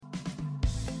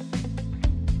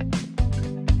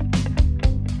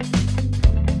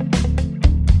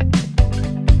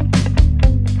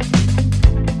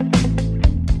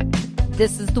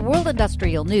This is the World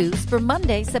Industrial News for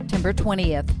Monday, September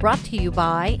 20th, brought to you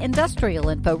by Industrial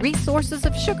Info Resources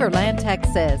of Sugar Land,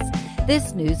 Texas.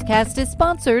 This newscast is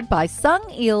sponsored by Sung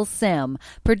Il Sim,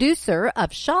 producer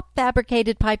of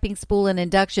shop-fabricated piping spool and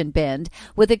induction bend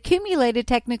with accumulated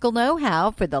technical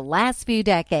know-how for the last few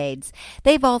decades.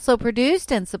 They've also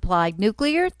produced and supplied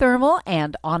nuclear, thermal,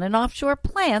 and on- and offshore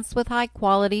plants with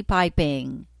high-quality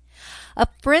piping. A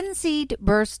frenzied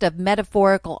burst of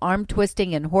metaphorical arm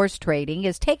twisting and horse trading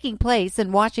is taking place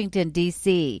in Washington,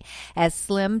 D.C., as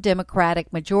slim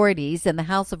Democratic majorities in the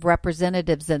House of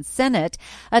Representatives and Senate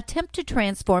attempt to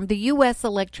transform the U.S.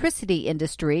 electricity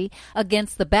industry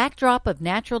against the backdrop of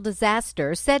natural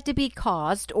disaster said to be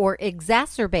caused or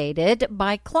exacerbated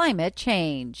by climate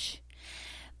change.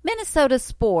 Minnesota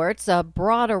sports a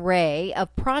broad array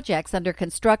of projects under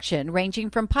construction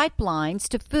ranging from pipelines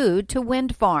to food to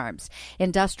wind farms.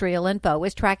 Industrial Info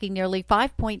is tracking nearly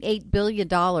 $5.8 billion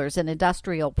in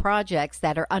industrial projects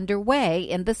that are underway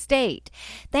in the state.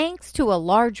 Thanks to a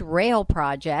large rail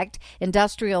project,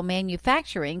 industrial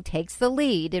manufacturing takes the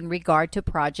lead in regard to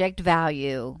project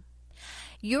value.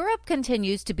 Europe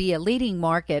continues to be a leading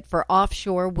market for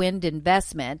offshore wind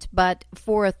investment, but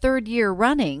for a third year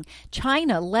running,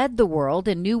 China led the world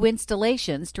in new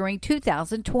installations during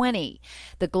 2020.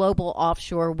 The global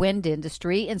offshore wind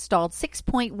industry installed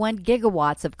 6.1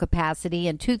 gigawatts of capacity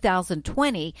in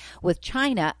 2020, with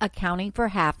China accounting for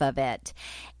half of it.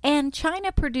 And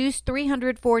China produced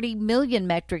 340 million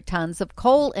metric tons of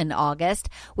coal in August,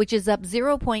 which is up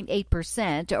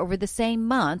 0.8% over the same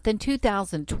month in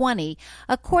 2020,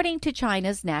 according to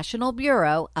China's National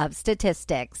Bureau of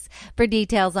Statistics. For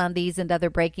details on these and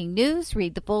other breaking news,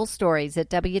 read the full stories at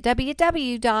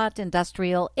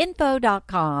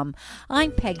www.industrialinfo.com.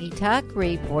 I'm Peggy Tuck,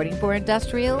 reporting for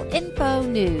Industrial Info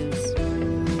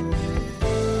News.